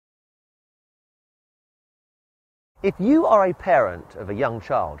If you are a parent of a young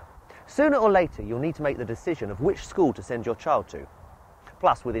child, sooner or later you'll need to make the decision of which school to send your child to.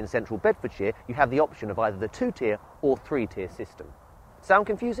 Plus, within central Bedfordshire, you have the option of either the 2-tier or 3-tier system. Sound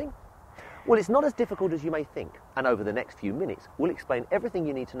confusing? Well, it's not as difficult as you may think, and over the next few minutes, we'll explain everything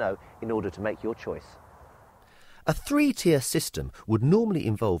you need to know in order to make your choice. A 3-tier system would normally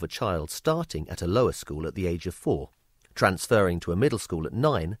involve a child starting at a lower school at the age of 4, transferring to a middle school at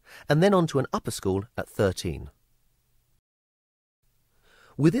 9, and then on to an upper school at 13.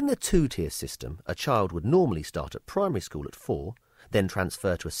 Within the 2-tier system, a child would normally start at primary school at 4, then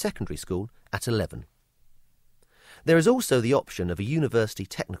transfer to a secondary school at 11. There is also the option of a university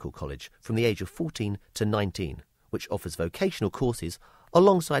technical college from the age of 14 to 19, which offers vocational courses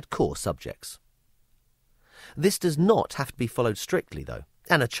alongside core subjects. This does not have to be followed strictly, though,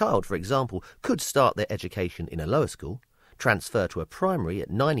 and a child, for example, could start their education in a lower school, transfer to a primary at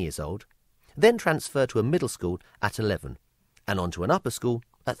 9 years old, then transfer to a middle school at 11, and on to an upper school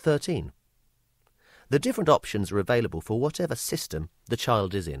at 13. The different options are available for whatever system the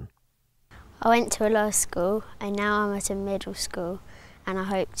child is in. I went to a lower school and now I'm at a middle school, and I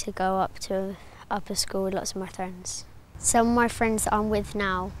hope to go up to upper school with lots of my friends. Some of my friends that I'm with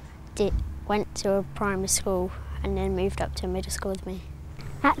now went to a primary school and then moved up to middle school with me.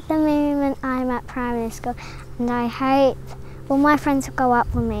 At the moment I'm at primary school, and I hope all my friends will go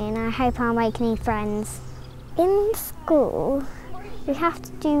up with me, and I hope I'll make new friends. In school we have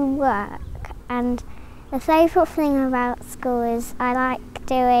to do work, and the favourite thing about school is I like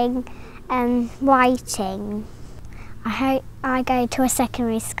doing writing. I hope I go to a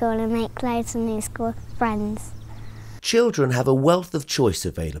secondary school and make loads of new school friends. Children have a wealth of choice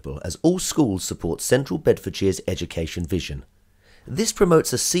available as all schools support Central Bedfordshire's education vision. This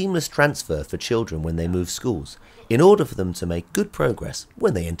promotes a seamless transfer for children when they move schools, in order for them to make good progress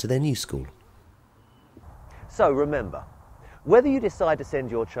when they enter their new school. So remember, whether you decide to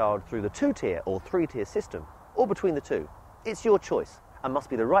send your child through the 2-tier or 3-tier system, or between the two, it's your choice and must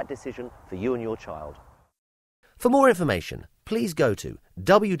be the right decision for you and your child. For more information, please go to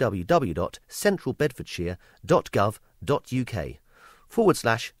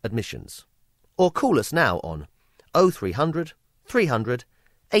www.centralbedfordshire.gov.uk/admissions or call us now on 0300 300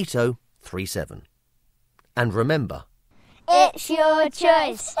 8037. And remember, It's your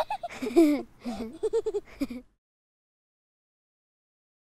choice.